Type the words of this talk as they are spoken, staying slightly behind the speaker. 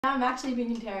I'm actually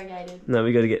being interrogated. No,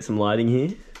 we got to get some lighting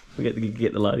here. We got to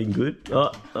get the lighting good.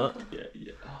 Oh, yeah.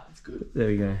 Oh, that's good. There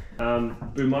we go.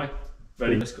 Boom mic.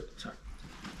 Ready? Let's go. Sorry.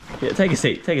 Yeah, take a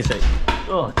seat. Take a seat.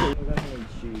 Oh,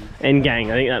 end gang.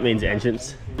 I think that means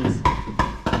entrance. I'm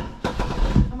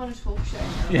on a talk show.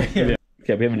 Yeah.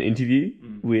 Okay, we have an interview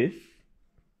with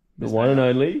the one and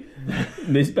only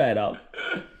Miss Bateup.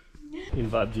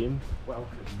 Invite Jim.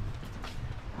 Welcome.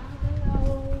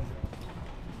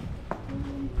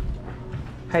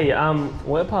 Hey,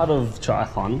 we're part of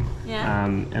triathlon. Yeah.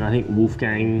 And I think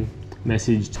Wolfgang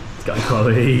messaged. Let's go,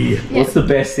 Chloe. Yeah. What's the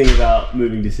best thing about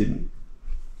moving to Sydney?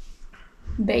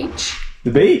 Beach.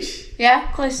 The beach? Yeah,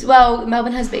 close. Well,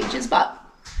 Melbourne has beaches, but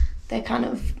they're kind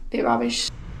of a bit rubbish.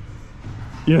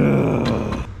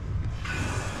 Yeah.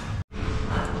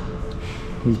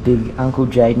 His big Uncle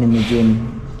Jaden in the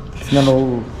gym. It's not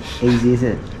all easy, is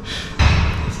it?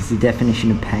 This is the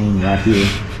definition of pain right here.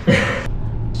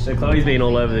 So Chloe's been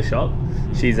all over the shop.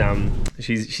 She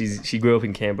grew up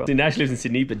in Canberra. So now she lives in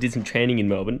Sydney, but did some training in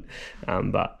Melbourne.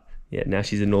 But yeah, now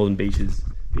she's a Northern Beaches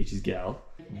gal.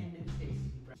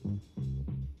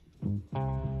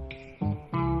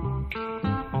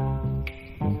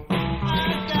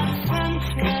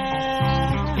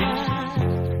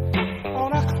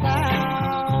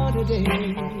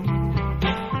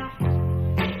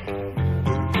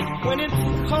 When it's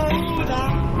cold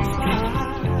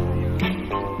outside,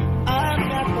 I've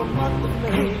got the month of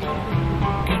May.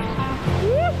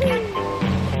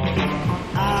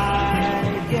 I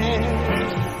guess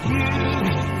you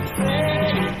say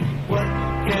what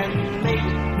can make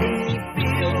me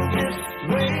feel this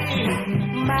way.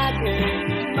 My girl,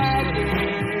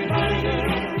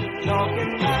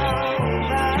 talking about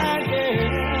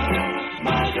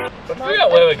my girl. Figure out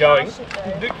where we're going.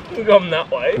 We're going that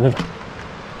way.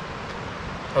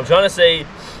 I'm trying to see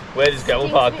where this gravel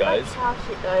park goes.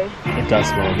 It does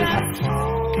smell good.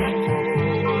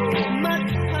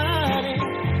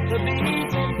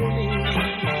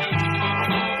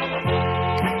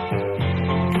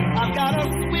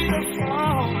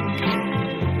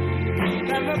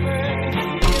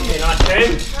 Nice,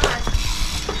 Ben.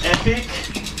 Epic.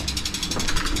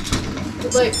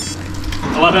 Luke. I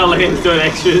love how Liam's doing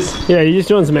extras. Yeah, you're just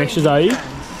doing some extras, are you?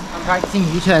 I'm practicing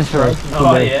U-turns for us.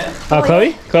 Oh, yeah.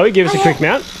 Chloe? Chloe, give us a quick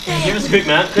mount. Give us a quick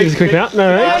mount. Give us a quick mount.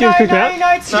 No, give us a quick mount. No.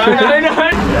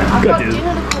 I've got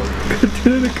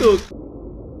dinner to cook.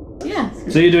 Yeah.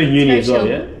 So you're doing uni as well,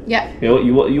 yeah? Yeah.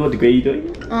 What degree are you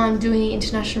doing? I'm doing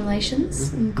international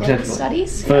relations and global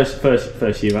studies. First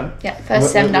year, right? Yeah,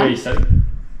 first sem Where are done. you studying?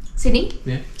 Sydney.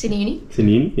 Yeah. Sydney Uni.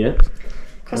 Sydney Uni, yeah.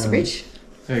 Across the bridge.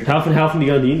 How often do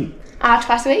you go to uni?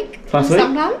 Twice a week. Twice a week?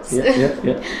 Sometimes.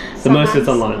 Yeah. So most of it's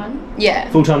online?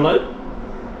 Yeah. Full-time load?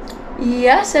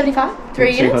 Yeah, 75.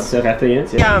 3 units. 3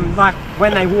 units, yeah. Like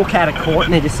when they walk out of court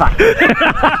and they're just like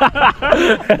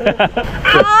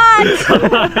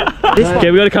Okay,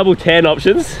 we got a couple of tan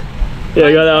options. Yeah,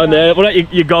 we got that one there. What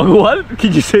about your goggle one?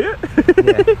 Can you see it?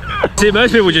 Yeah. See,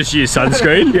 most people just use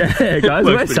sunscreen. Yeah, guys,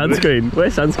 wear sunscreen. Wear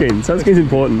sunscreen. Sunscreen's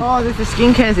important. Oh, there's the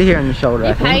skin cancer here on the shoulder.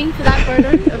 You're paying for that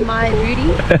photo of my beauty?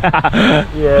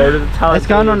 Yeah, it's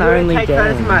going on only take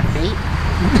photos of my feet.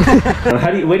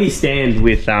 Where do you stand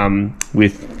with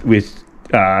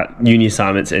uni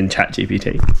assignments and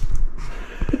ChatGPT?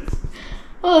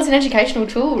 Well, it's an educational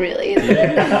tool, really, isn't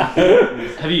it?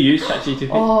 Have you used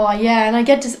ChatGPT? Oh yeah, and I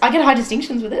get high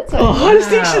distinctions with it. So. Oh, high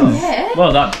distinctions! Yeah.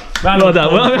 Well done. Round of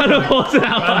applause.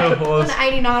 I'm an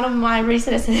 89 on my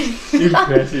recent essay.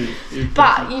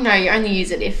 But you only use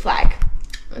it if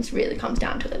it really comes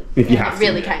down to it. If you have it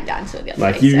really came down to it the other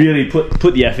like day, you really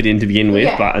put the effort in to begin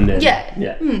with, but and then yeah.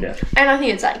 And I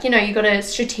think it's you got to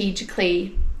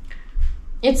strategically.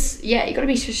 You got to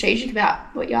be strategic about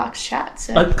what you ask chat.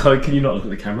 So. Chloe, can you not look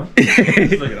at the camera?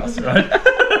 Just look at us, right?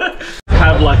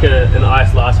 Have like an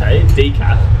iced latte,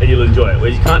 decaf, and you'll enjoy it.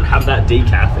 Whereas you can't have that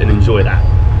decaf and enjoy that.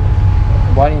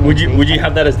 Why do you Would you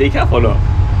have that as decaf or not?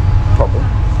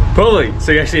 Probably.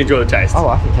 So you actually enjoy the taste. I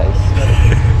like the taste.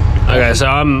 Okay, so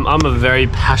I'm a very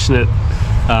passionate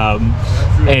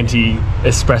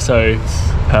anti-espresso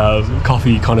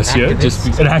coffee connoisseur, just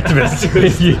an activist,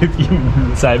 if you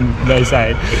may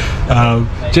say,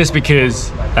 just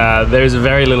because there is a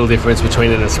very little difference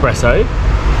between an espresso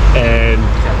and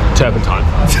turpentine,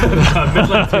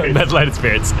 methylated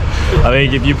spirits. I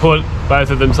think if you put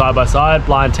both of them side by side,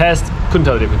 blind test, couldn't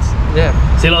tell the difference. Yeah.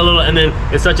 See, and then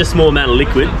it's such a small amount of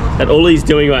liquid that all he's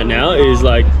doing right now is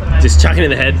just chucking it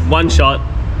in the head, one shot,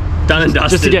 done and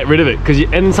dusted. Just to get rid of it,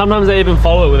 and sometimes they even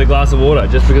follow it with a glass of water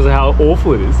just because of how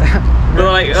awful it is. They're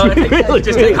like,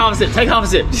 just take half a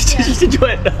sip, just enjoy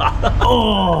it.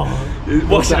 Oh,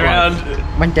 washing around.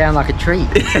 Went down like a tree.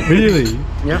 Really?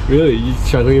 Yeah. Really? You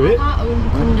struggling a bit? I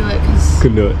couldn't do it because...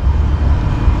 Couldn't do it.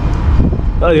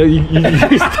 Oh, you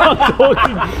stopped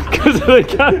talking because of the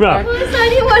camera.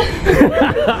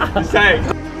 Say it.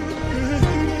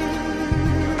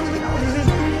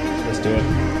 Let's do it.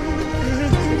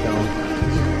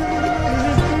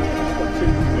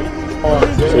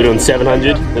 So we're doing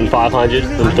 700, then 500,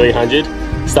 then 300.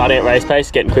 Starting at race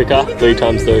pace, getting quicker, 3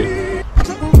 times 3.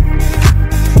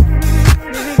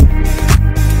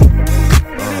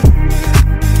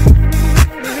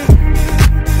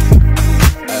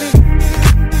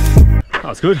 That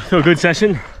was good. Feel a good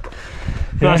session.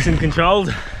 Nice and controlled.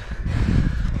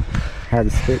 How are the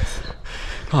splits?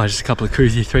 Oh, just a couple of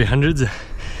cruisy 300s.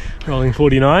 Rolling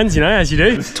 49s, you know, as you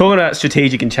do. Talking about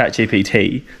strategic and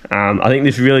ChatGPT, I think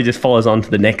this really just follows on to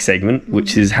the next segment,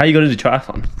 which is how you got into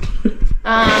triathlon.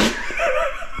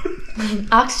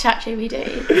 Ask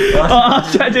ChatGPT.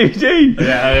 Ask ChatGPT!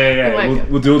 Yeah.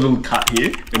 We'll do a little cut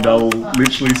here, and they'll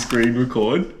literally screen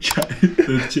record.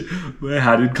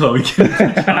 How did Chloe get into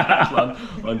triathlon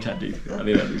on ChatGPT? I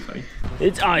think that'd be funny.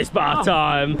 It's ice bath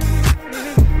time!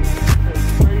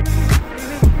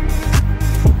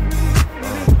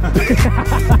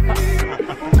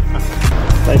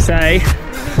 They say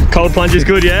cold plunge is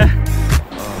good, yeah?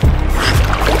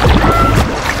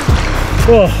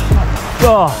 Oh.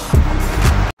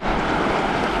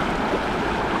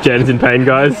 Jan's in pain,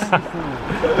 guys.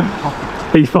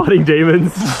 He's fighting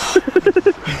demons.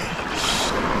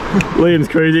 Liam's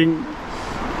cruising.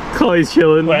 Chloe's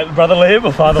chilling. Wait, brother Liam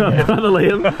or father Liam? Brother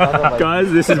Liam.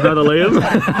 Guys, this is brother Liam.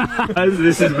 Guys,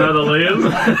 this is brother Liam.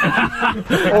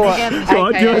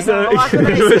 What do you want to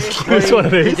which one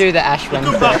of these? Do the ash one.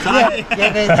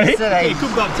 Yeah, there's just a...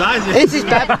 Could baptise you. This is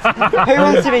who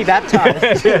wants to be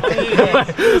baptised?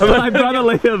 My brother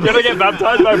Liam. You want to get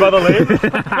baptised by brother Liam?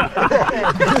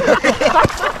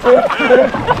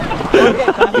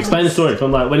 Explain the story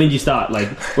from like, when did you start? Like,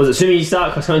 was it swimming you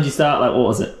start, cross country you start? Like, what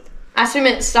was it? I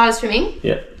started swimming.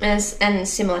 Yep. And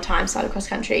similar time started cross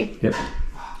country. Yep.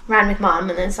 Ran with mum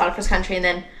and then started cross country and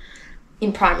then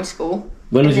in primary school.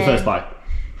 When was your first bike?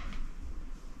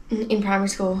 In primary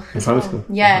school. In primary school?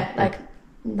 Yeah, like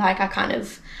I kind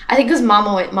of, I think because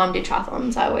mum did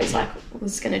triathlons, I always like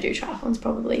was going to do triathlons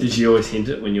probably. Did you always hint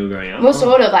it when you were growing up? Well,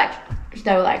 sort of like,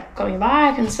 they were like going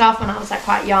bike and stuff when I was like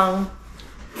quite young.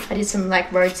 I did some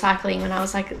like road cycling when I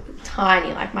was like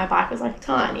tiny, like my bike was like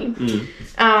tiny.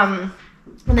 And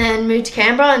then moved to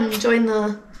Canberra and joined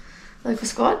the local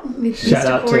squad with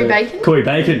Mr. Corey Bacon. Corey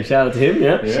Bacon, shout out to him,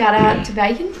 yeah. Shout out to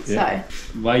Bacon. Yeah.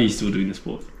 So. Why are you still doing the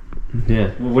sport?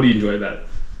 Yeah. Well, what do you enjoy about it?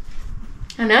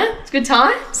 I know, it's good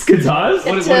times. It's good times?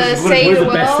 What is the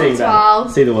best thing about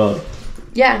it? See the world.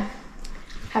 Yeah.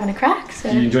 Having a crack.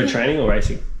 So. Do you enjoy training or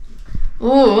racing?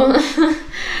 Ooh.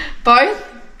 Both.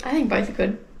 I think both are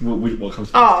good. What comes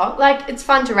first? Oh, like it's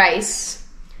fun to race,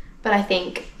 but I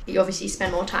think you obviously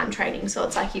spend more time training, so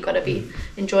it's like you've got to be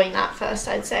enjoying that first,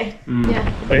 I'd say.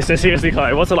 Yeah. Okay, so seriously,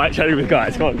 Chloe, what's it like chatting with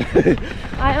guys? Come on.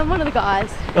 I am one of the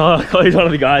guys. Oh, Chloe's one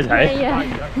of the guys, hey? Yeah.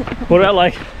 What about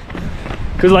like,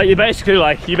 because like you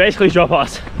basically drop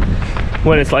us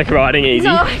when it's like riding easy.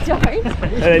 No, I don't.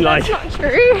 And then like, that's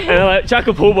not true. And then like chuck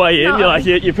a pull boy in, no.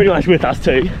 You're pretty much with us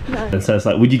too. No. And so it's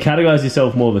like, would you categorise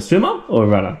yourself more of a swimmer or a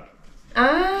runner?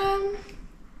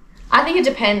 I think it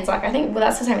depends. Like I think, well,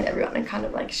 that's the same with everyone. It kind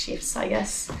of like shifts, I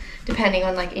guess, depending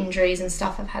on like injuries and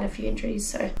stuff. I've had a few injuries,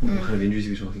 so. What kind of injuries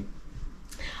are we talking?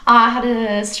 I had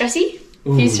a stressy.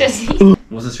 A few stressy.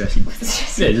 What's a stressy?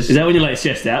 Yeah, is that when you're like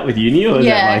stressed out with uni, or is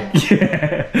that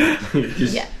like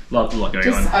just lot going on?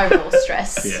 Just overall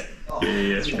stress.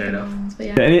 Yeah, fair enough.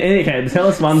 Yeah. Okay, tell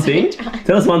us one thing.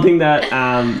 Tell us one thing that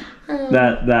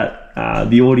that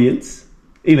the audience,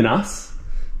 even us,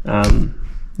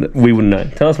 we wouldn't know.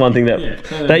 Tell us one thing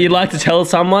that you'd like to tell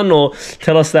someone, or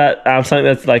tell us that something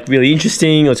that's like really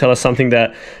interesting, or tell us something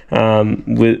that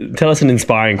tell us an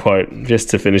inspiring quote just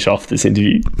to finish off this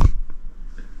interview.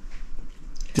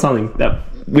 Something that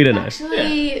we don't know.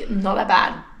 Actually, not that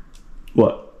bad.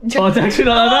 What? Oh, it's actually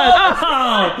not that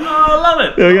bad. Oh, I love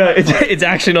it. There we go. It's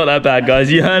actually not that bad,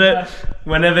 guys. You heard it.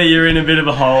 Whenever you're in a bit of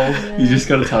a hole, you just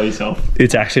got to tell yourself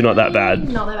it's actually not that bad.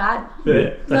 Not that bad.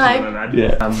 Yeah, that's not that bad.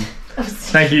 Yeah.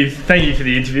 Thank you for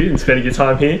the interview and spending your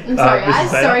time here. I'm sorry,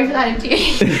 guys. Sorry for that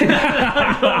interview.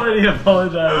 I really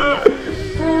apologise.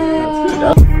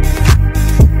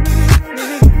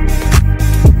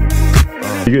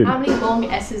 Good. How many long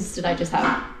S's did I just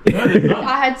have?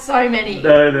 I had so many.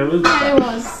 No, there was.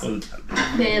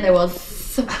 There was.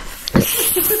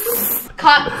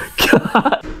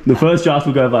 Cut. The first draft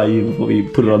will go by you before we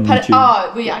put it on Cut it. YouTube.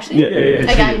 Oh, we actually. Yeah.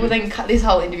 Okay, well then cut. This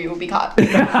whole interview will be cut.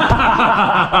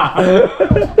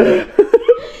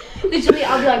 Literally,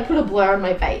 I'll be like, put a blur on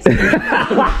my face.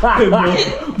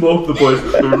 More of the boys.